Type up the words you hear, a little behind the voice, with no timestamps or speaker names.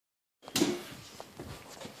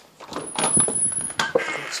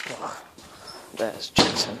That's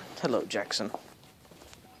Jackson. Hello, Jackson.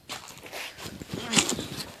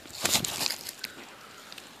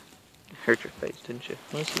 Hurt your face, didn't you?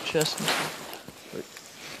 Where's your chest? Look,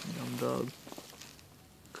 dumb dog.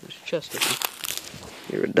 Where's your chest, Vicky?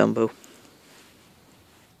 You're a Dumbo.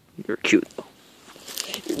 You're cute, though.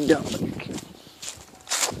 You're dumb, but you're cute.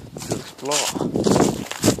 To explore.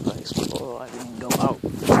 If I explore, I didn't go out.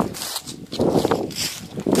 Let's go.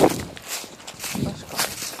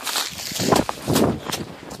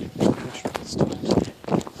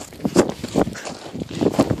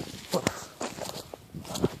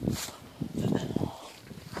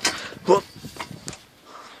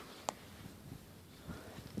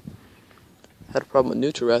 Had a problem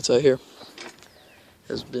with nutra rats out here.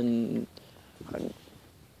 Has been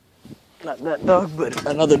not that dog, but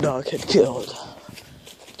another dog had killed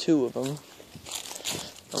 2 of them.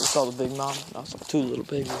 I saw the big mom, and also 2 little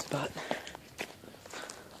babies, but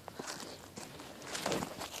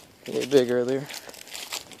they get big earlier.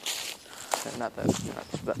 And not that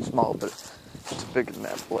small, but it's bigger than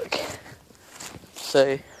that. Like,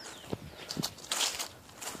 say,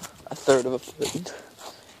 a third of a foot.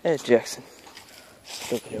 Hey, Jackson.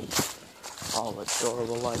 Look at him. All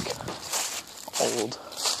adorable, like old.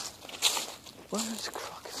 Where's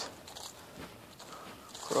Crockett?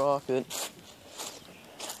 Crockett.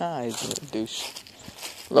 Ah, he's a little douche.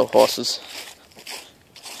 Little horses.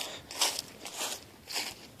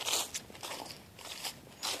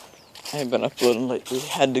 I ain't been uploading lately.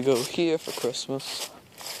 Had to go here for Christmas.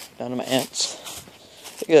 Down to my aunt's.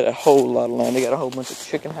 They got a whole lot of land. They got a whole bunch of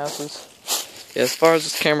chicken houses. Yeah, as far as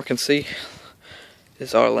this camera can see,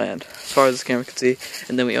 is our land. As far as this camera can see.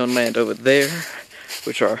 And then we own land over there,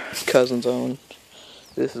 which our cousins own.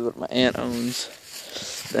 This is what my aunt owns.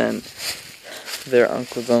 Then their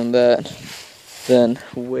uncles own that. Then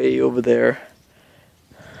way over there,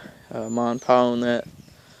 Ma and Pa own that.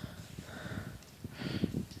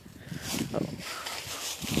 Oh.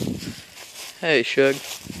 Hey, Shug.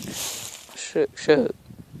 Shug.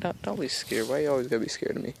 Don't be scared. Why you always gotta be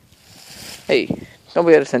scared of me? Hey, don't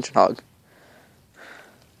be an attention hog.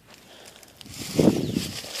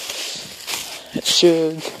 It's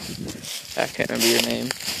Shug. I can't remember your name.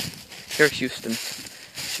 You're Houston.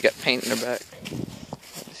 She got paint in her back.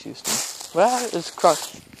 It's Houston. Well, it's Croc.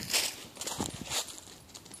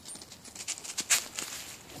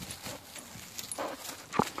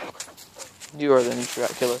 You are the nutra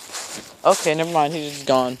rat killer. Okay, never mind. He's just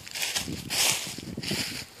gone.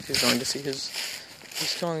 He's going to see his.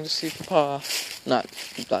 He's going to see Papa. Not.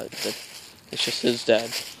 It's just his dad.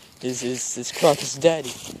 Is Croc's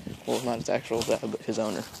daddy. Well, not his actual dad, but his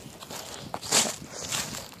owner.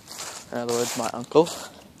 In other words, my uncle.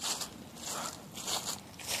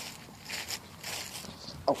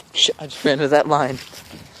 Oh, shit, I just ran into that line.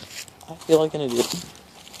 I feel like an idiot.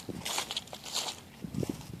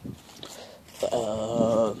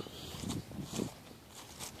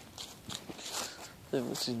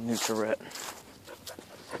 This is nutra rat.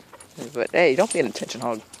 But hey, don't be an attention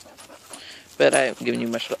hog. But I haven't given you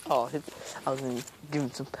much. Oh, I was gonna give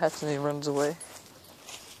him some pets and he runs away.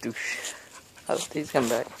 Douche. He's coming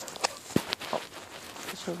back. Oh,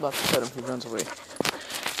 I was about to pet him. He runs away.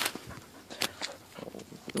 Oh,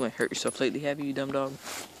 you ain't hurt yourself lately, have you, you dumb dog?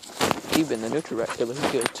 You've been the nutra rat killer. He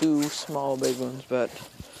killed 2 small big ones, but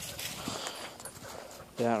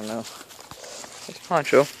yeah, I don't know. It's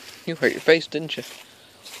Poncho. You hurt your face, didn't you?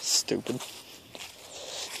 Stupid.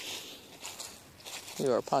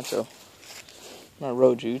 You are Poncho. When I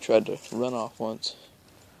rode you, you tried to run off once.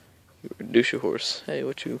 You were a douche horse. Hey,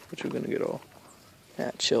 what you gonna get all?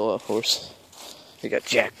 Yeah, chill out, horse. You got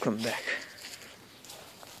Jack coming back.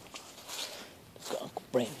 You got Uncle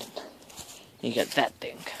Brandon. You got that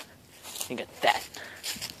thing. You got that.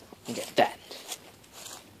 You got that.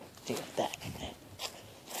 You got that.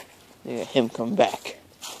 You got him coming back.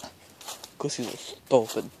 Cause he's a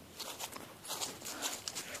stupid.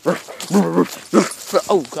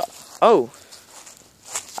 Oh god. Oh.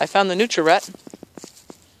 I found the nutra rat.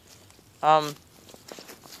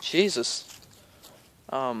 Jesus.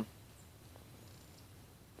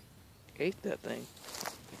 Ate that thing.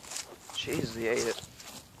 Jesus, he ate it.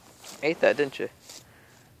 Ate that, didn't you?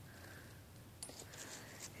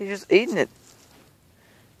 He's just eating it.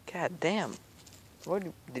 God damn. What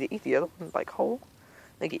did he eat the other one like whole?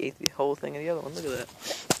 I think he ate the whole thing of the other one. Look at that.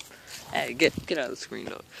 Hey, get out of the screen,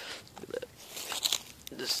 dog. Look at that.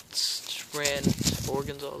 Just ran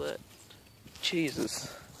organs, all that.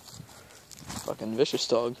 Jesus. Fucking vicious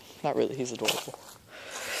dog. Not really, he's adorable.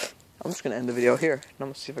 I'm just gonna end the video here, and I'm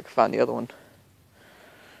gonna see if I can find the other one.